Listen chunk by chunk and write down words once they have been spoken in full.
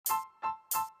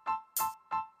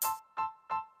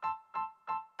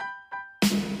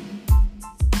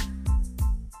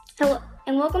Hello,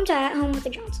 and welcome to At Home with the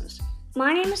Johnsons.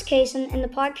 My name is Kason, and the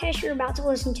podcast you're about to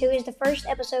listen to is the first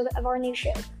episode of our new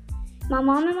show. My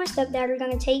mom and my stepdad are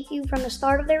going to take you from the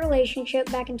start of their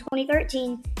relationship back in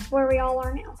 2013 to where we all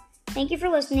are now. Thank you for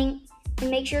listening, and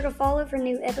make sure to follow for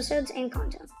new episodes and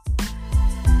content.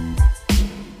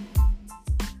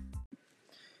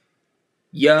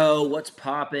 Yo, what's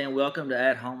poppin'? Welcome to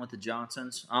At Home with the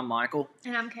Johnsons. I'm Michael.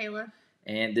 And I'm Kayla.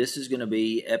 And this is going to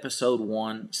be episode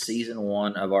 1, season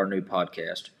 1 of our new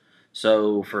podcast.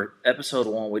 So for episode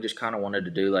 1, we just kind of wanted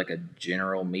to do like a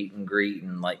general meet and greet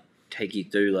and like take you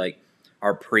through like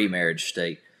our pre-marriage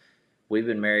state. We've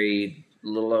been married a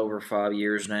little over 5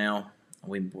 years now.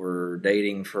 We were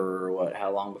dating for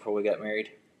how long before we got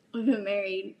married? We've been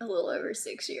married a little over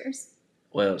 6 years.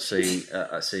 Well,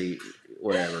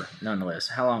 whatever. Nonetheless,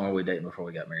 how long were we dating before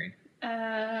we got married?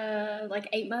 Like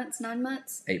 8 months, 9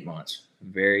 months. 8 months.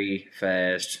 Very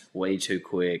fast, way too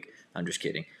quick. I'm just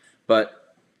kidding.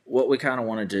 But what we kind of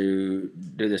wanted to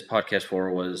do this podcast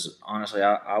for was, honestly,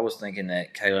 I was thinking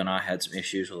that Kayla and I had some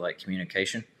issues with like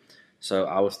communication. So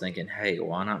I was thinking, hey,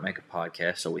 why not make a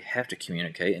podcast so we have to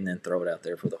communicate and then throw it out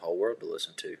there for the whole world to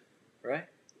listen to, right?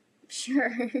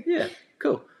 Sure. Yeah,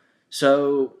 cool.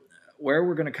 So where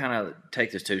we're going to kind of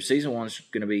take this to, season 1 is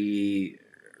going to be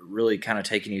really kind of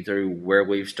taking you through where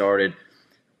we've started,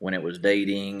 when it was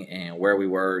dating, and where we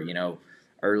were,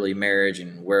 early marriage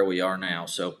and where we are now.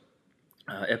 So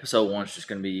episode 1 is just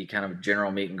going to be kind of a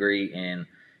general meet and greet and,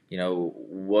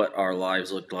 what our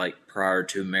lives looked like prior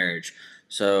to marriage.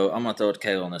 So I'm going to throw it to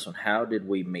Kayla on this one. How did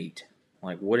we meet?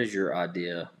 Like, what is your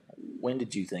idea? When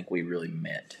did you think we really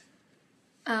met?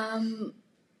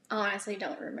 Honestly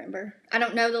don't remember. I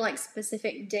don't know the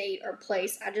specific date or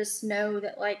place. I just know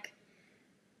that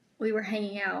we were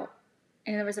hanging out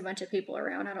and there was a bunch of people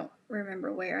around. I don't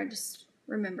remember where. I just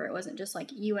remember it wasn't just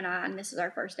you and I and this is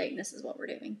our first date and this is what we're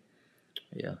doing.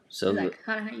 Yeah. So is that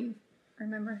kind of how you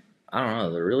remember? I don't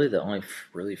know. The only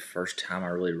really first time I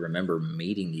really remember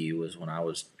meeting you was when I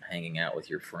was hanging out with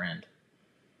your friend.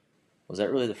 Was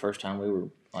that really the first time we were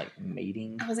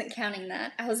meeting? I wasn't counting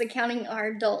that. I was counting our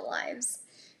adult lives.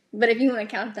 But if you want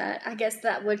to count that, I guess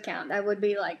that would count. That would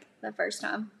be the first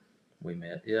time we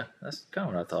met. Yeah, that's kind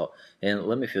of what I thought. And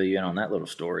let me fill you in on that little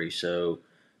story. So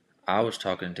I was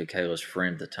talking to Kayla's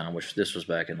friend at the time, which this was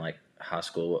back in high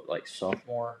school,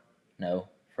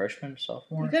 freshman,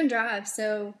 sophomore? You couldn't drive,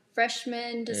 so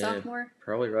freshman to sophomore?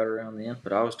 Probably right around then.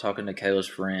 But I was talking to Kayla's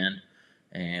friend,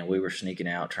 and we were sneaking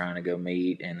out trying to go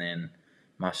meet. And then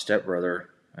my stepbrother,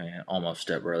 almost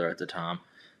stepbrother at the time,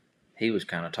 he was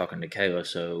kind of talking to Kayla,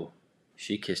 so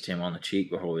she kissed him on the cheek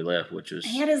before we left, which was...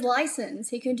 He had his license.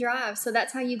 He could drive, so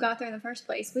that's how you got there in the first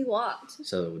place. We walked.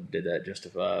 So did that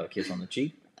justify a kiss on the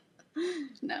cheek?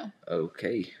 No.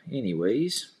 Okay.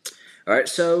 Anyways. All right,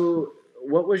 so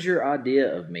what was your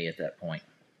idea of me at that point?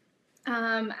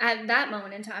 At that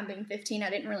moment in time, being 15,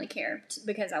 I didn't really care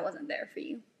because I wasn't there for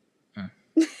you.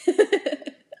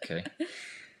 Okay.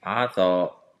 I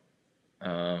thought,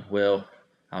 I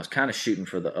was kind of shooting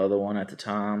for the other one at the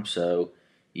time, so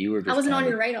you were just... I wasn't on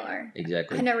your radar.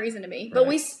 Exactly. I had no reason to be.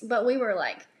 Right. But we were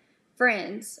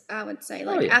friends, I would say,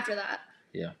 after that.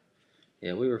 Yeah.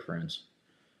 Yeah, we were friends.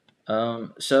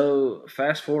 So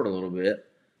fast forward a little bit.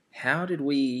 How did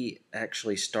we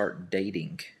actually start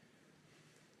dating?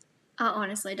 I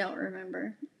honestly don't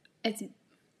remember.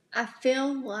 I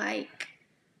feel I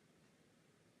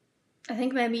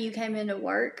think maybe you came into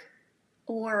work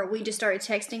or we just started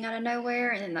texting out of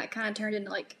nowhere and then that kind of turned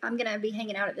into I'm going to be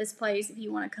hanging out at this place if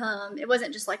you want to come. It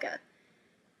wasn't just a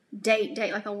date,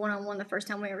 like a one-on-one the first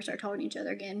time we ever started talking to each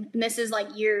other again. And this is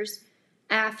years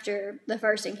after the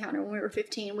first encounter when we were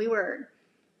 15.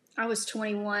 I was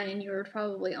 21 and you were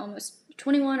probably almost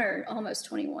 21 or almost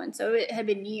 21. So it had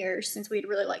been years since we'd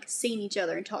really seen each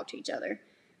other and talked to each other.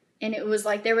 And it was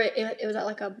it was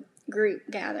at a group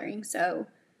gathering. So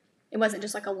it wasn't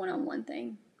just a one-on-one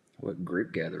thing. What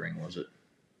group gathering was it?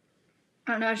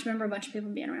 I don't know. I just remember a bunch of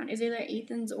people being around. Is it either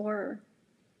Ethan's or...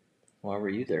 Why were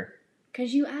you there?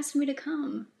 Because you asked me to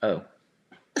come. Oh.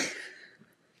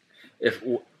 If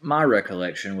my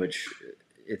recollection, which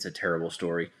it's a terrible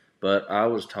story, but I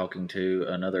was talking to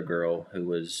another girl who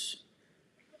was,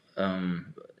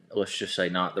 let's just say,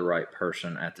 not the right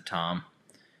person at the time.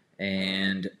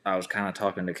 And I was kind of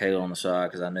talking to Kayla on the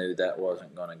side because I knew that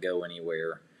wasn't going to go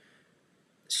anywhere.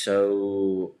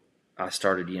 So I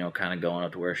started, kind of going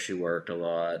up to where she worked a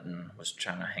lot and was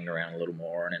trying to hang around a little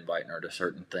more and inviting her to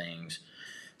certain things.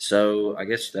 So I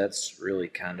guess that's really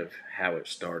kind of how it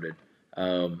started.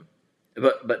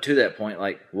 But to that point,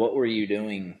 what were you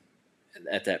doing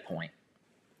at that point?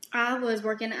 I was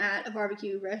working at a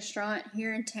barbecue restaurant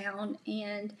here in town,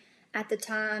 and at the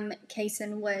time,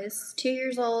 Kason was 2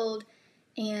 years old,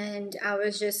 and I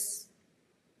was just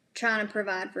trying to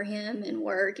provide for him and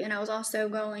work. And I was also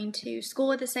going to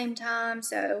school at the same time,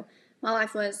 so my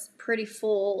life was pretty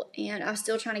full, and I was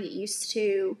still trying to get used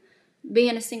to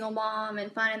being a single mom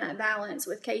and finding that balance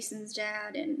with Kason's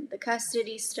dad and the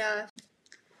custody stuff.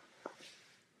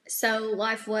 So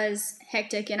life was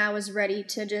hectic, and I was ready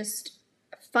to just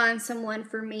find someone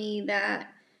for me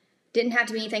that didn't have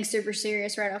to be anything super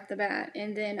serious right off the bat.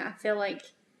 And then I feel like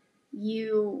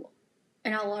you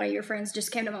and a lot of your friends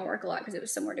just came to my work a lot because it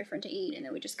was somewhere different to eat. And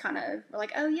then we just kind of were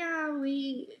like, oh yeah,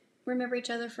 we remember each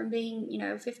other from being,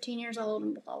 15 years old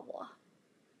and blah, blah.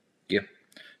 Yeah.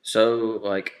 So,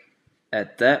 like,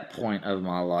 at that point of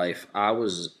my life, I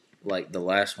was, like, the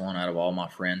last one out of all my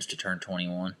friends to turn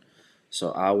 21.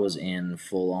 So I was in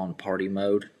full-on party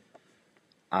mode.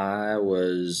 I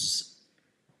was,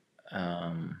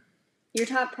 Your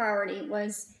top priority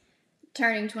was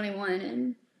turning 21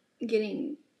 and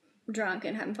getting drunk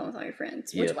and having fun with all your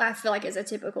friends, which Yep. I feel like is a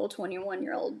typical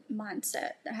 21-year-old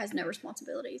mindset that has no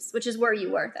responsibilities, which is where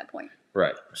you were at that point.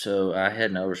 Right. So I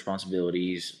had no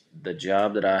responsibilities. The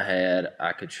job that I had,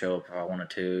 I could show up if I wanted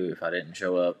to. If I didn't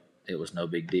show up, it was no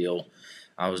big deal.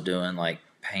 I was doing like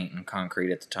paint and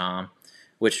concrete at the time,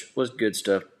 which was good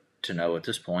stuff to know at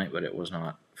this point, but it was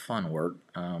not fun work.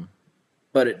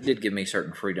 But it did give me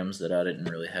certain freedoms that I didn't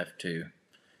really have to,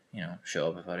 show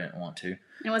up if I didn't want to.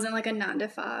 It wasn't like a 9 to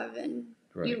 5, and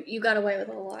Right. you got away with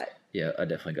a lot. Yeah, I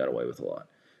definitely got away with a lot.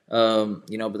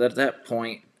 But at that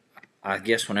point, I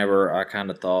guess whenever I kind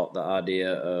of thought the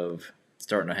idea of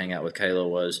starting to hang out with Kayla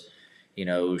was,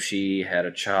 she had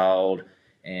a child,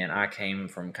 and I came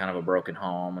from kind of a broken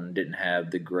home and didn't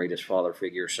have the greatest father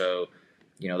figure. So,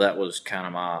 that was kind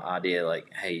of my idea,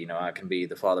 like, hey, I can be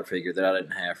the father figure that I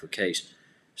didn't have for Case.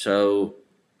 So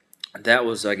that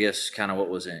was, I guess, kind of what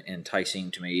was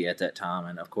enticing to me at that time.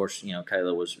 And, of course,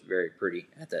 Kayla was very pretty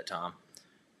at that time.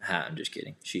 I'm just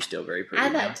kidding. She's still very pretty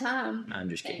At now. that time. I'm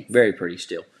just kidding. Thanks. Very pretty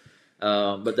still.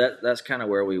 But that's kind of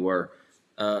where we were.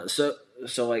 So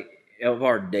like, of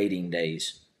our dating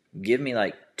days, give me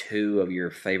like 2 of your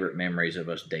favorite memories of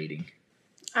us dating.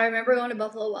 I remember going to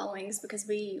Buffalo Wild Wings because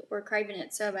we were craving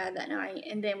it so bad that night,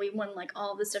 and then we won like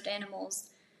all the stuffed animals.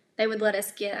 They would let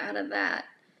us get out of that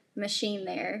machine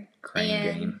there. Crane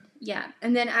game. Yeah,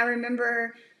 and then I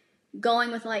remember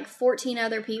going with like 14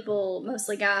 other people,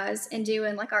 mostly guys, and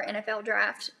doing like our NFL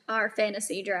draft, our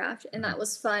fantasy draft, and that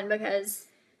was fun because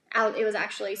it was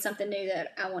actually something new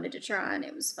that I wanted to try, and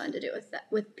it was fun to do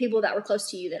with people that were close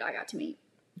to you that I got to meet.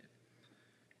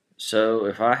 So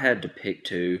if I had to pick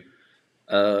 2,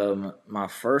 my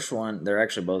first one, they're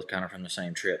actually both kind of from the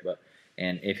same trip,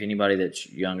 and if anybody that's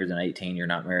younger than 18, you're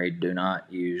not married, do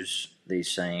not use these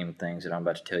same things that I'm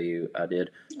about to tell you I did.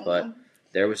 Uh-huh. But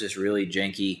there was this really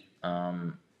janky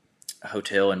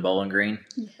hotel in Bowling Green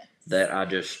that I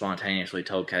just spontaneously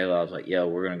told Kayla, I was like, yo,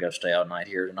 we're going to go stay all night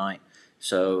here tonight.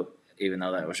 So even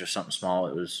though that was just something small,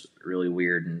 it was really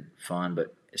weird and fun.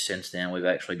 But since then, we've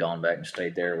actually gone back and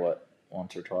stayed there,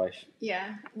 once or twice?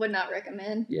 Yeah, would not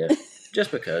recommend. Yeah,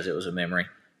 just because it was a memory.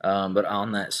 But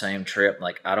on that same trip,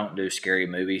 like, I don't do scary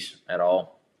movies at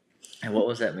all. And what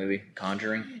was that movie?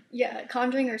 Conjuring? Yeah,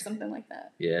 Conjuring or something like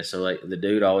that. Yeah, so, like, the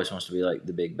dude always wants to be, like,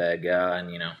 the big bad guy.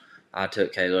 And, I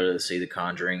took Kayla to see The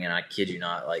Conjuring, and I kid you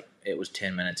not, like, it was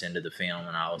 10 minutes into the film,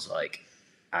 and I was like,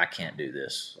 I can't do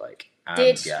this. Like,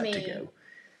 I've got to go.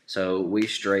 So we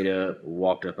straight up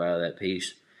walked up out of that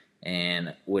piece,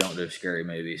 and we don't do scary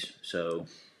movies. So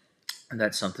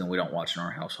that's something we don't watch in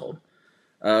our household.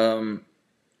 But,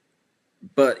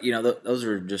 those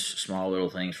are just small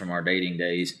little things from our dating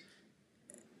days.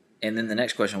 And then the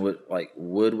next question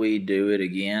would we do it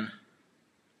again?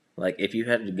 Like, if you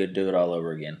had to go do it all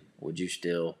over again, would you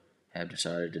still have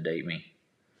decided to date me?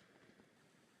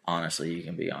 Honestly, you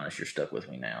can be honest. You're stuck with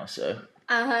me now, so.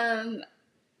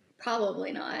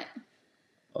 Probably not.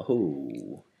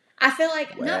 Oh. I feel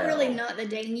like not Wow. the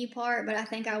dating you part, but I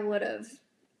think I wouldn't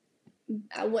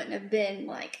have been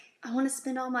like, I want to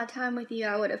spend all my time with you.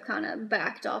 I would have kind of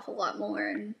backed off a lot more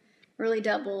and really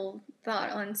double thought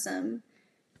on some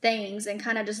things and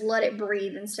kind of just let it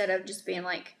breathe instead of just being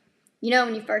like,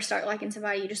 when you first start liking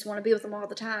somebody, you just want to be with them all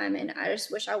the time. And I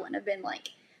just wish I wouldn't have been like,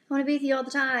 I want to be with you all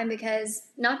the time, because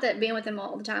not that being with them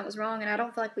all the time was wrong, and I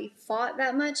don't feel like we fought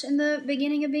that much in the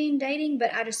beginning of being dating,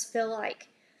 but I just feel like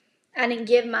I didn't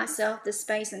give myself the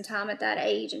space and time at that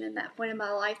age and in that point in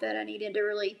my life that I needed to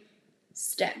really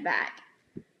step back.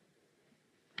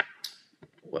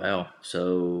 Wow.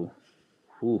 So,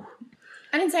 whew.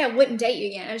 I didn't say I wouldn't date you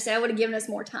again. I just said I would have given us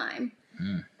more time.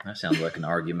 That sounds like an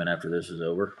argument after this is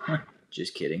over.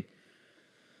 Just kidding.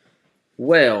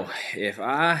 Well, if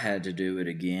I had to do it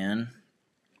again,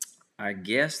 I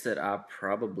guess that I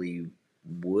probably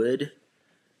would,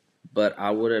 but I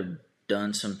would have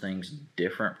done some things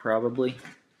different probably.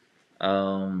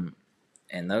 Um,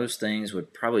 and those things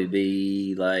would probably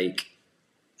be like.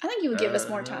 I think you would give us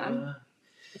more time.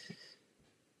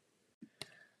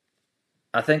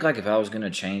 I think like if I was going to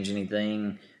change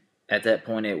anything at that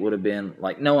point, it would have been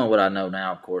like knowing what I know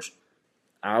now. Of course,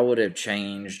 I would have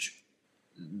changed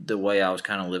the way I was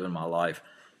kind of living my life.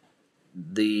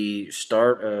 The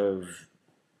start of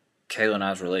Kayla and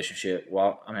I's relationship,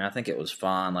 well, I mean, I think it was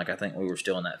fine. Like, I think we were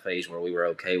still in that phase where we were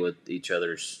okay with each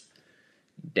other's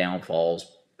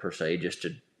downfalls, per se, just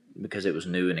to because it was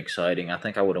new and exciting. I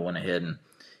think I would have went ahead and,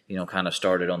 kind of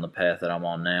started on the path that I'm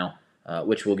on now,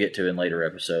 which we'll get to in later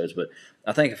episodes. But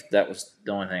I think if that was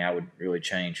the only thing I would really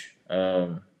change. Is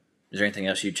there anything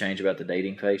else you'd change about the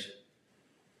dating phase?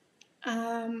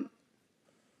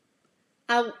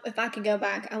 If I could go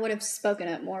back, I would have spoken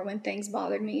up more when things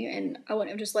bothered me, and I wouldn't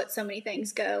have just let so many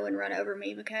things go and run over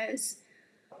me because,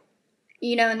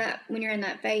 when you're in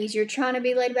that phase, you're trying to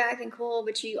be laid back and cool,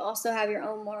 but you also have your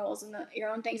own morals and your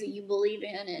own things that you believe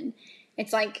in, and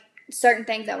it's like certain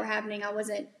things that were happening I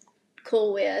wasn't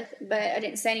cool with, but I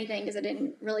didn't say anything because I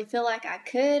didn't really feel like I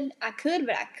could,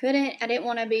 but I couldn't. I didn't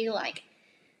want to be like,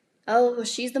 oh, well,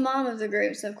 she's the mom of the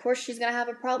group, so of course she's going to have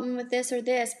a problem with this or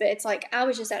this. But it's like I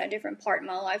was just at a different part in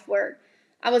my life where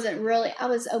I was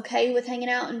okay with hanging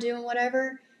out and doing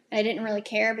whatever, and I didn't really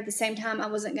care. But at the same time, I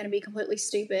wasn't going to be completely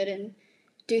stupid and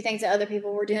do things that other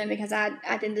people were doing because at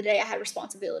the end of the day, I had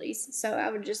responsibilities. So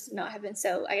I would just not have been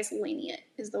so, I guess, lenient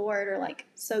is the word, or like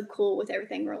so cool with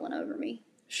everything rolling over me.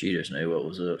 She just knew what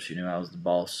was up. She knew I was the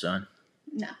boss, son.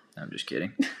 No. I'm just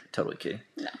kidding. Totally kidding.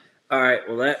 No. All right,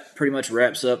 well, that pretty much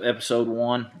wraps up episode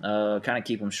 1. Kind of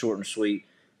keep them short and sweet.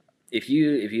 If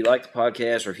you like the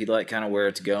podcast or if you like kind of where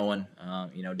it's going,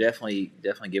 definitely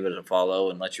give it a follow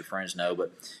and let your friends know.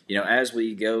 But as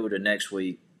we go to next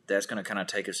week, that's going to kind of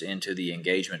take us into the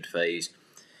engagement phase,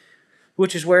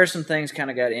 which is where some things kind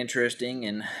of got interesting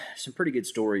and some pretty good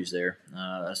stories there.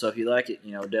 So if you like it,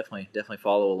 definitely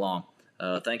follow along.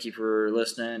 Thank you for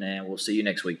listening, and we'll see you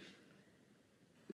next week.